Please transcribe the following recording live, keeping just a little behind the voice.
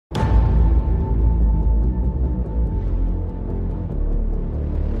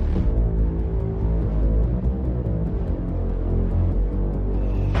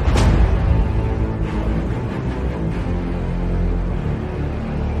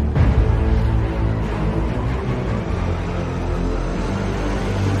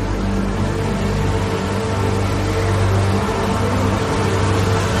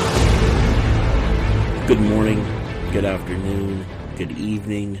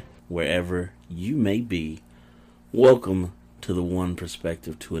wherever you may be. Welcome to the One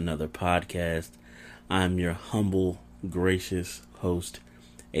Perspective to Another podcast. I'm your humble, gracious host,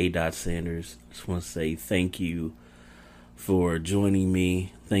 A. Sanders. Just want to say thank you for joining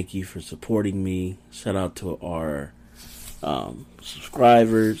me. Thank you for supporting me. Shout out to our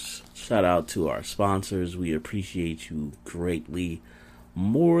subscribers. Shout out to our sponsors. We appreciate you greatly.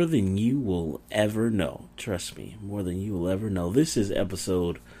 More than you will ever know. Trust me, more than you will ever know. This is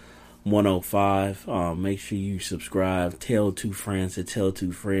episode 105. Make sure you subscribe. Tell two friends to tell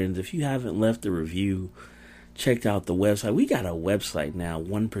two friends. If you haven't left a review, check out the website. We got a website now,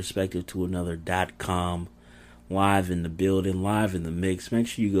 oneperspectivetoanother.com. Live in the building, live in the mix. Make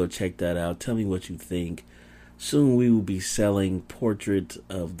sure you go check that out. Tell me what you think. Soon we will be selling portraits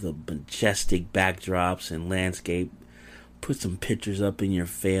of the majestic backdrops and landscape. Put some pictures up in your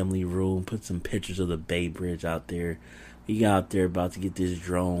family room. Put some pictures of the Bay Bridge out there. We out there about to get this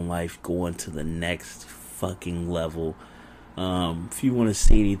drone life going to the next fucking level. If you want to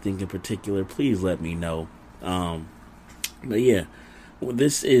see anything in particular, please let me know. But yeah,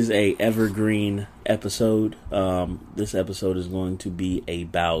 this is a evergreen episode. This episode is going to be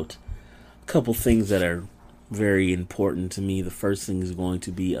about a couple things that are very important to me. The first thing is going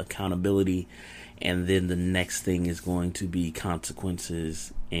to be accountability. And then the next thing is going to be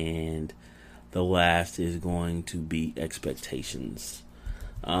consequences. And the last is going to be expectations.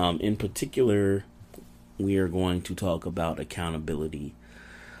 In particular, we are going to talk about accountability.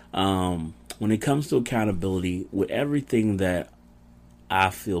 When it comes to accountability, with everything that I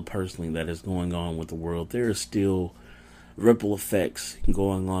feel personally that is going on with the world, there are still ripple effects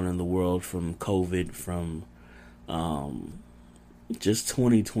going on in the world from COVID, from just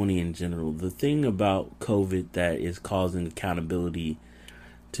 2020 in general. The thing about COVID that is causing accountability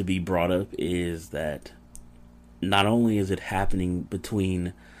to be brought up is that not only is it happening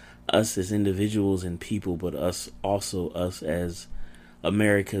between us as individuals and people, but us as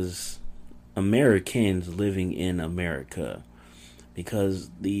Americans living in America. Because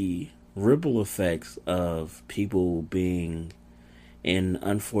the ripple effects of people being in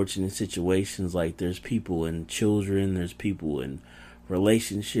unfortunate situations, like there's people and children, there's people in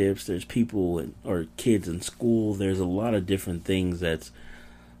relationships, there's people or kids in school, there's a lot of different things that's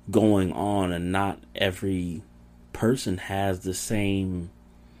going on, and not every person has the same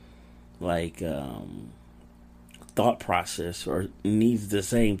thought process or needs the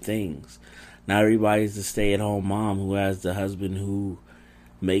same things. Not everybody's the stay-at-home mom who has the husband who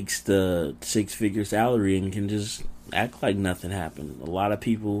makes the six-figure salary and can just act like nothing happened. A lot of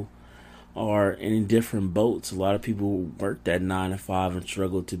people are in different boats. A lot of people work that 9 to 5 and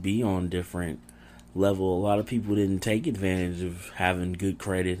struggle to be on different level. A lot of people didn't take advantage of having good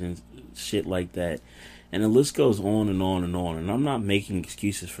credit and shit like that. And the list goes on and on and on. And I'm not making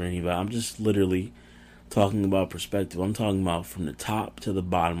excuses for anybody. I'm just literally talking about perspective. I'm talking about from the top to the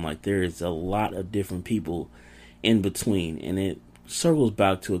bottom. Like, there is a lot of different people in between. And it circles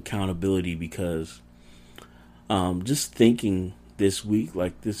back to accountability, because just thinking this week,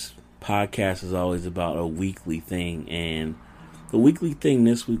 like, this podcast is always about a weekly thing, and the weekly thing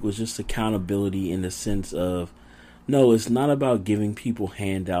this week was just accountability, in the sense of, no, it's not about giving people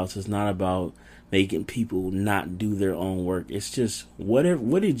handouts. It's not about making people not do their own work. It's just, what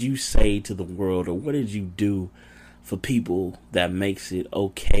did you say to the world, or what did you do for people that makes it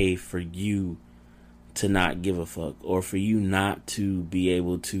okay for you to not give a fuck, or for you not to be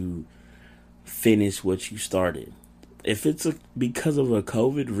able to finish what you started? If it's because of a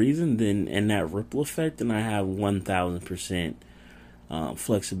COVID reason, then, and that ripple effect, then I have 1,000%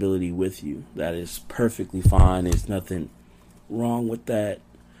 flexibility with you. That is perfectly fine. There's nothing wrong with that.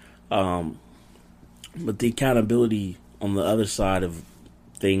 But the accountability on the other side of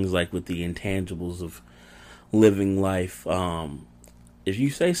things, like with the intangibles of living life, if you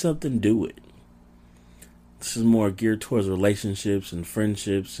say something, do it. This is more geared towards relationships and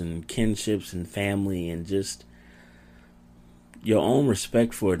friendships and kinships and family, and just your own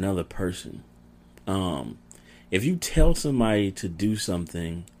respect for another person. If you tell somebody to do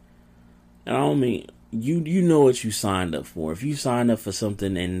something, and I don't mean, you know what you signed up for. If you signed up for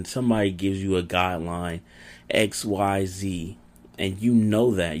something and somebody gives you a guideline, X, Y, Z, and you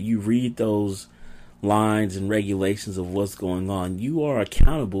know that, you read those lines and regulations of what's going on, you are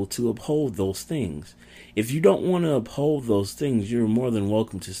accountable to uphold those things. If you don't want to uphold those things, you're more than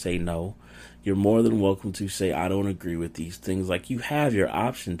welcome to say no. You're more than welcome to say, I don't agree with these things. Like, you have your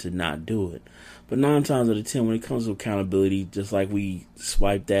option to not do it. But 9 times out of 10, when it comes to accountability, just like we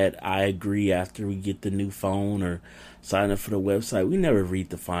swipe that I agree after we get the new phone or sign up for the website, we never read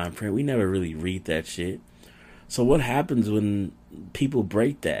the fine print. We never really read that shit. So what happens when people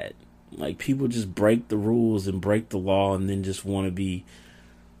break that? Like, people just break the rules and break the law and then just want to be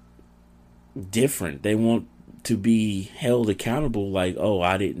different. They want to be held accountable, like, oh,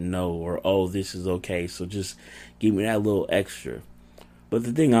 I didn't know, or oh, this is okay, so just give me that little extra. But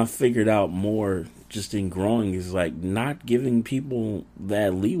the thing I figured out more just in growing is like not giving people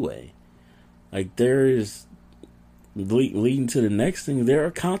that leeway. Like, there is leading to the next thing, there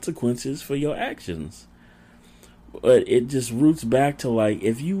are consequences for your actions. But it just roots back to, like,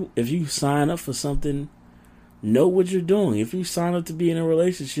 if you sign up for something, know what you're doing. If you sign up to be in a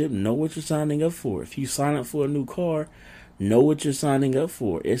relationship, know what you're signing up for. If you sign up for a new car, know what you're signing up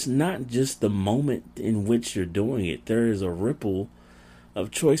for. It's not just the moment in which you're doing it. There is a ripple of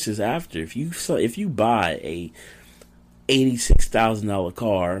choices after. If you buy a $86,000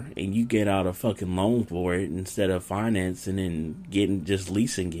 car and you get out a fucking loan for it instead of financing and just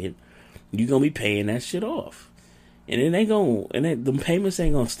leasing it, you're gonna be paying that shit off. And it ain't gonna, the payments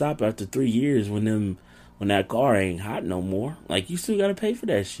ain't gonna stop after 3 years when that car ain't hot no more. Like, you still gotta pay for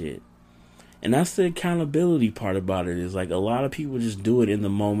that shit. And that's the accountability part about it, is like a lot of people just do it in the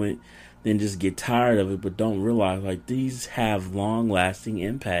moment, then just get tired of it, but don't realize, like, these have long lasting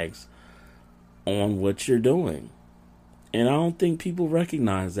impacts on what you're doing. And I don't think people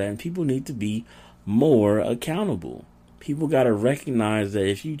recognize that, and people need to be more accountable. People gotta recognize that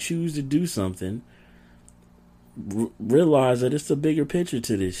if you choose to do something, realize that it's a bigger picture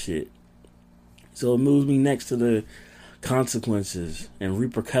to this shit. So it moves me next to the consequences and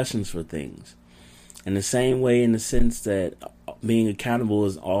repercussions for things. In the same way, in the sense that being accountable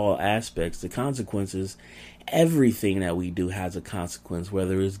is all aspects, the consequences, everything that we do has a consequence,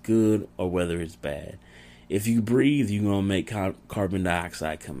 whether it's good or whether it's bad. If you breathe, you're going to make carbon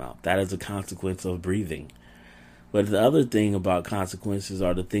dioxide come out. That is a consequence of breathing. But the other thing about consequences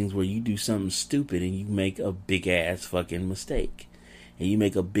are the things where you do something stupid and you make a big ass fucking mistake. And you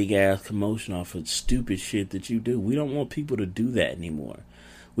make a big ass commotion off of stupid shit that you do. We don't want people to do that anymore.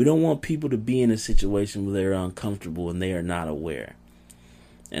 We don't want people to be in a situation where they're uncomfortable and they are not aware.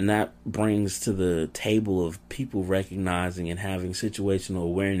 And that brings to the table of people recognizing and having situational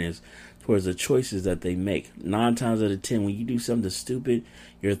awareness towards the choices that they make. 9 times out of 10, when you do something stupid,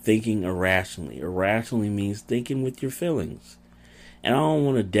 you're thinking irrationally. Irrationally means thinking with your feelings. And I don't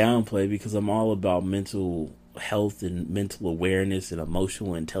want to downplay, because I'm all about mental health and mental awareness and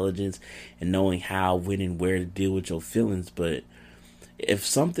emotional intelligence and knowing how, when, and where to deal with your feelings. But if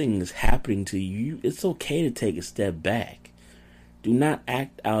something is happening to you, it's okay to take a step back. Do not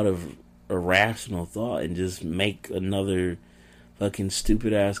act out of irrational thought and just make another fucking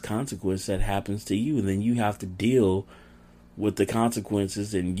stupid ass consequence that happens to you, and then you have to deal with the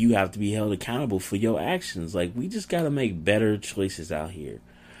consequences and you have to be held accountable for your actions. Like, we just gotta make better choices out here.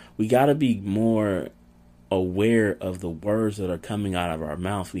 We gotta be more aware of the words that are coming out of our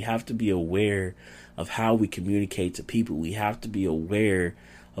mouth. We have to be aware of how we communicate to people. We have to be aware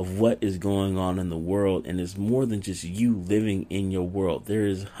of what is going on in the world, and it's more than just you living in your world. There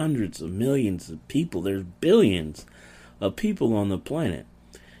is hundreds of millions of people. There's billions of people on the planet.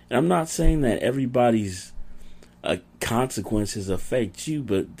 And I'm not saying that everybody's consequences affect you,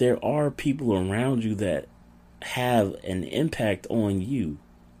 but there are people around you that have an impact on you.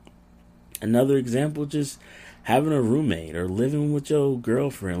 Another example, just having a roommate or living with your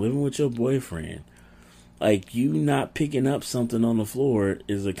girlfriend, living with your boyfriend. Like, you not picking up something on the floor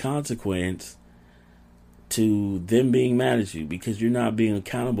is a consequence to them being mad at you, because you're not being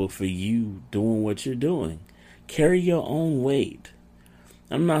accountable for you doing what you're doing. Carry your own weight.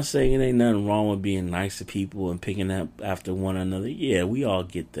 I'm not saying it ain't nothing wrong with being nice to people and picking up after one another. Yeah, we all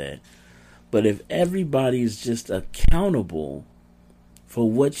get that. But if everybody's just accountable for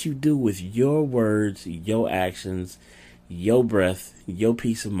what you do with your words, your actions, your breath, your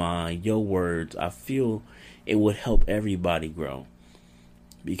peace of mind, your words, I feel it would help everybody grow.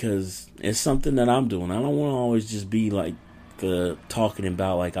 Because it's something that I'm doing. I don't want to always just be like talking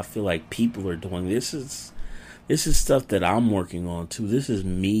about, like, I feel like people are doing. This is stuff that I'm working on too. This is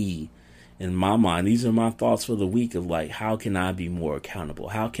me in my mind. These are my thoughts for the week of, like, how can I be more accountable?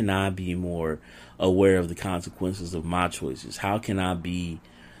 How can I be more aware of the consequences of my choices? How can I be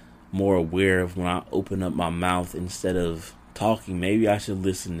more aware of when I open up my mouth instead of talking? Maybe I should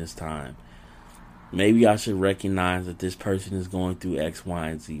listen this time. Maybe I should recognize that this person is going through X, Y,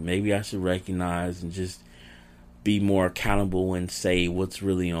 and Z. Maybe I should recognize and just be more accountable and say what's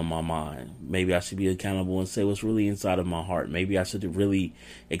really on my mind. Maybe I should be accountable and say what's really inside of my heart. Maybe I should really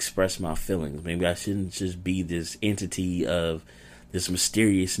express my feelings. Maybe I shouldn't just be this entity of this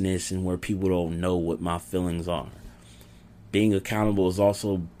mysteriousness and where people don't know what my feelings are. Being accountable is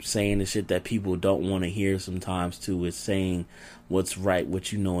also saying the shit that people don't want to hear sometimes too. It's saying what's right,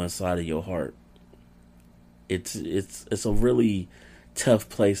 what you know inside of your heart. It's a really tough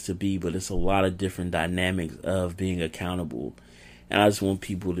place to be, but it's a lot of different dynamics of being accountable. And I just want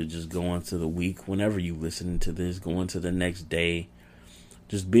people to just go into the week, whenever you listen to this, go into the next day,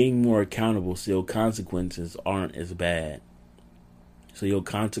 just being more accountable so your consequences aren't as bad. So your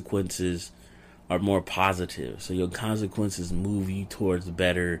consequences are more positive. So your consequences move you towards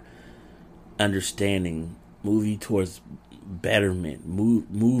better understanding, move you towards betterment,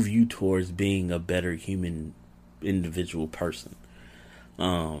 move you towards being a better human individual person.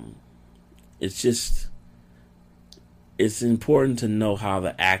 It's important to know how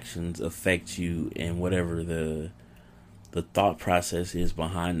the actions affect you and whatever the thought process is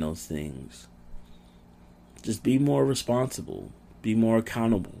behind those things. Just be more responsible, be more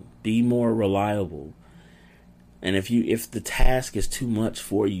accountable, be more reliable. And if the task is too much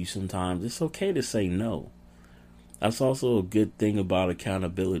for you sometimes, it's okay to say no. That's also a good thing about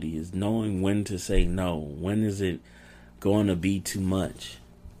accountability, is knowing when to say no. When is it going to be too much?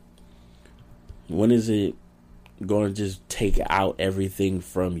 When is it going to just take out everything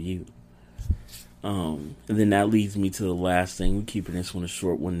from you? And then that leads me to the last thing. We're keeping this one a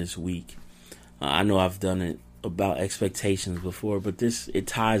short one this week. I know I've done it about expectations before, but it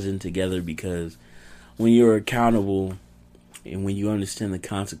ties in together, because when you're accountable and when you understand the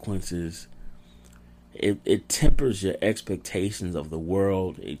consequences, it tempers your expectations of the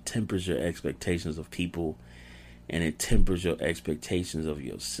world, it tempers your expectations of people, and it tempers your expectations of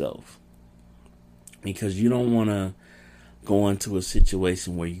yourself. Because you don't want to go into a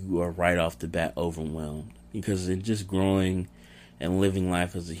situation where you are right off the bat overwhelmed. Because in just growing and living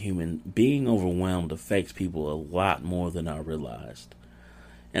life as a human, being overwhelmed affects people a lot more than I realized.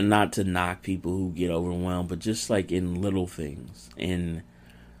 And not to knock people who get overwhelmed, but just like in little things, in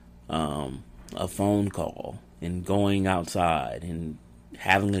a phone call, and going outside and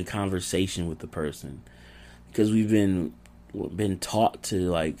having a conversation with the person. Because we've been taught to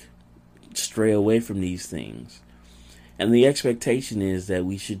like stray away from these things. And the expectation is that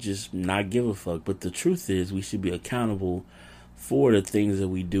we should just not give a fuck. But the truth is, we should be accountable for the things that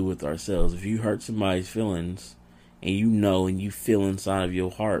we do with ourselves. If you hurt somebody's feelings, and you know and you feel inside of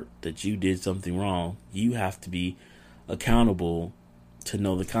your heart that you did something wrong, you have to be accountable to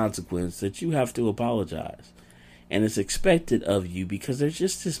know the consequence, that you have to apologize. And it's expected of you, because there's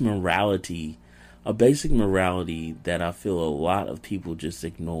just this morality, a basic morality, that I feel a lot of people just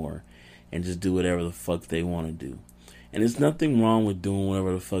ignore and just do whatever the fuck they want to do. And there's nothing wrong with doing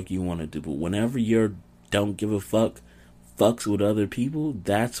whatever the fuck you want to do, but whenever you're don't give a fuck fucks with other people,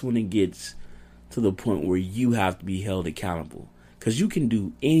 that's when it gets to the point where you have to be held accountable. Because you can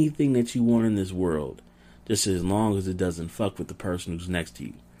do anything that you want in this world, just as long as it doesn't fuck with the person who's next to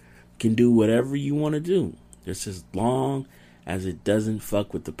you. You can do whatever you want to do, just as long as it doesn't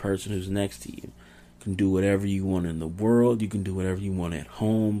fuck with the person who's next to you. You can do whatever you want in the world. You can do whatever you want at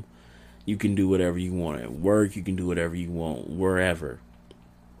home. You can do whatever you want at work. You can do whatever you want wherever.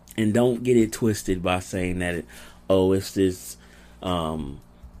 And don't get it twisted by saying that, it's this,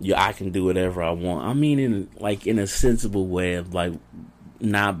 I can do whatever I want. I mean, in a sensible way of like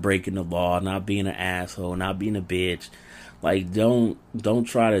not breaking the law, not being an asshole, not being a bitch. Like, don't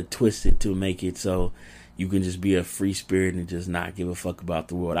try to twist it to make it so you can just be a free spirit and just not give a fuck about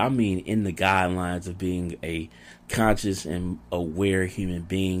the world. I mean, in the guidelines of being a conscious and aware human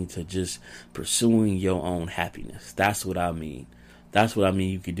being, to just pursuing your own happiness. That's what I mean. That's what I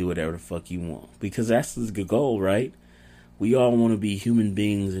mean. You can do whatever the fuck you want, because that's the goal, right? We all want to be human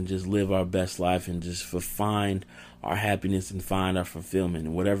beings and just live our best life and just find our happiness and find our fulfillment.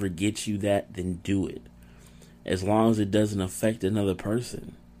 And whatever gets you that, then do it. As long as it doesn't affect another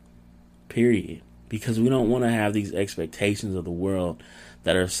person. Period. Because we don't want to have these expectations of the world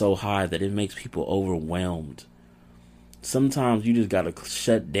that are so high that it makes people overwhelmed. Sometimes you just got to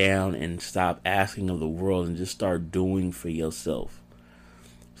shut down and stop asking of the world and just start doing for yourself.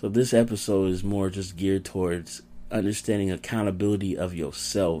 So this episode is more just geared towards understanding accountability of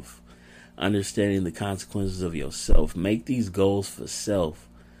yourself, understanding the consequences of yourself. Make these goals for self.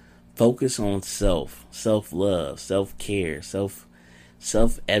 Focus on self, self-love, self-care,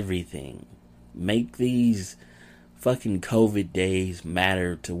 self-everything. Make these fucking COVID days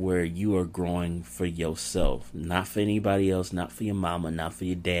matter to where you are growing for yourself. Not for anybody else, not for your mama, not for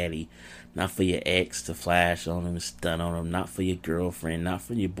your daddy, not for your ex to flash on them and stun on them, not for your girlfriend, not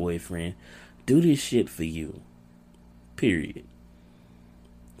for your boyfriend. Do this shit for you. Period.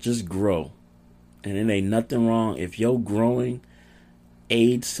 Just grow. And it ain't nothing wrong if you're growing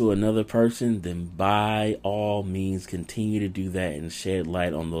aids to another person, then by all means continue to do that and shed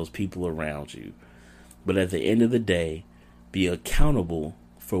light on those people around you. But at the end of the day, be accountable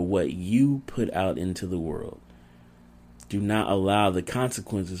for what you put out into the world. Do not allow the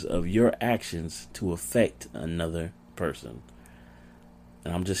consequences of your actions to affect another person.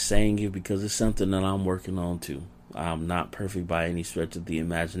 And I'm just saying it because it's something that I'm working on too. I'm not perfect by any stretch of the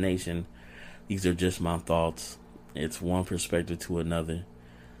imagination. These are just my thoughts. It's one perspective to another.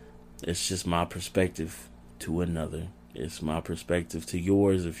 It's just my perspective to another. It's my perspective to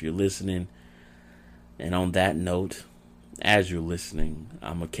yours if you're listening. And on that note, as you're listening,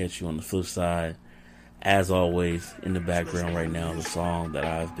 I'm going to catch you on the flip side. As always, in the background right now, the song that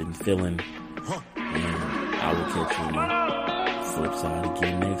I've been feeling. And I will catch you on the flip side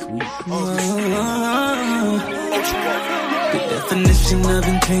again next week. The definition of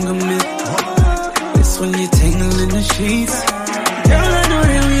entanglement. It's when you're tangled in the sheets. Girl, I know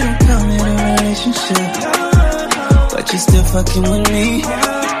that we don't come in a relationship, but you're still fucking with me.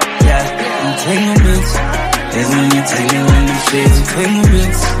 Yeah, entanglements is when you're tangled in the sheets.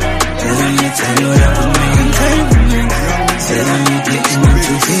 Entanglements is when you're tangled up with me. Entanglements is when you're getting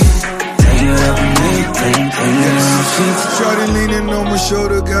into deep. Shawty leaning on my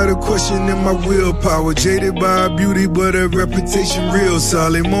shoulder, got a question in my willpower. Jaded by her beauty, but her reputation real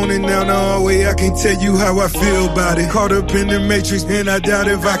solid. Moaning down the hallway, I can't tell you how I feel about it. Caught up in the matrix, and I doubt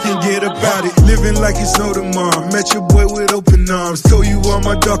if I can get about it. Living like it's no tomorrow. Met your boy with open arms. Told you all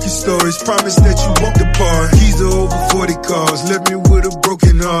my darkest stories. Promise that you won't depart. Keys are over 40 cars. Left me with a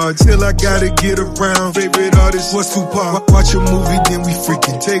broken heart. Still I gotta get around. Favorite artist was Tupac. Watch a movie, then we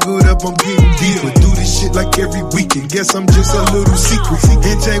freaking tangled up. I'm getting deeper. Do this shit like every weekend. Guess I'm just a little secret.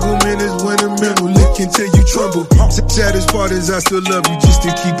 Entanglement is when a mental lick can tell you trouble. Saddest part is I still love you just to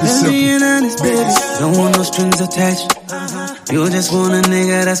keep it simple. Being honest, baby, don't want no strings attached. You just want a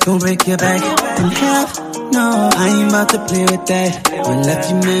nigga that's gon' break your back in half. No, I ain't about to play with that. When left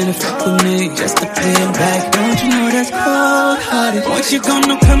you man to fuck with me just to pay it back. Don't you know that's cold-hearted? Once you gone,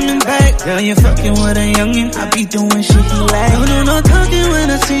 no coming back. Girl, you fucking with a youngin', I be doing shit he like. No, no, no talking when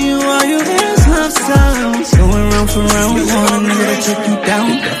I see you. All you hear is love sounds. Going round for round, we want a nigga to take you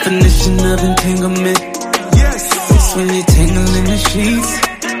down. Definition of entanglement. Yes, it's when you're tangled in the sheets.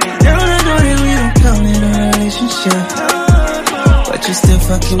 Girl, I know that we don't come in a relationship, but you're still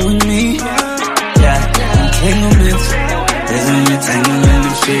fucking with me. Yeah, entanglements is when you're tangled in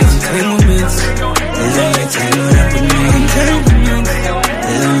the sheets. Entanglements is when you're tangled up with me. Entanglements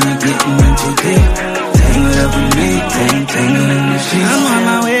is when you're getting into deep. Tangled up with me, tangled in the sheets. I'm on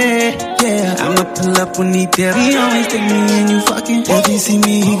my way, yeah. I'ma pull up when he there. He always take me and you fucking. If he see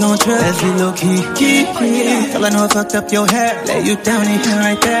me, he gon' trip. Let's be low key. Girl, I know I fucked up your hair. Lay you down in here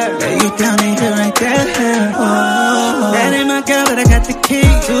right there. Lay you down in here right there. Oh, that ain't my girl, but I got the key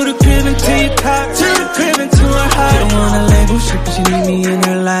to the crib and to your car, to the crib and to her heart. She don't wanna label shit, but she need me in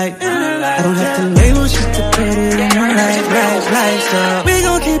her life. I don't have to label shit to put it in her life. So we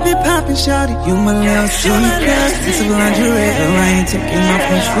gon' keep it poppin', shawty. You my little secret. It's a lingerie, but I ain't taking off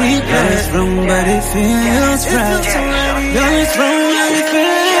my sweet. Girl, it's wrong, but it feels right. Girl, it's wrong, but it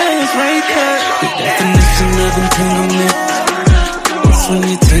feels right. The definition of entanglement. It's when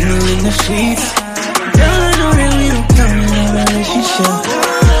you're tangled in the sheets. Girl, I know that we don't come in a relationship,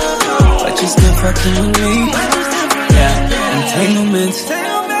 but you're still fucking with me. Yeah, entanglements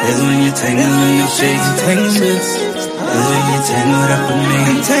is when you're tangled in the sheets. Entanglements is when you're tangled up with me.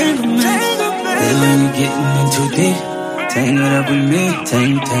 Entanglements is when you're getting in too deep. Tangled up with me,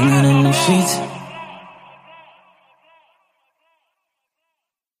 tangled in the sheets.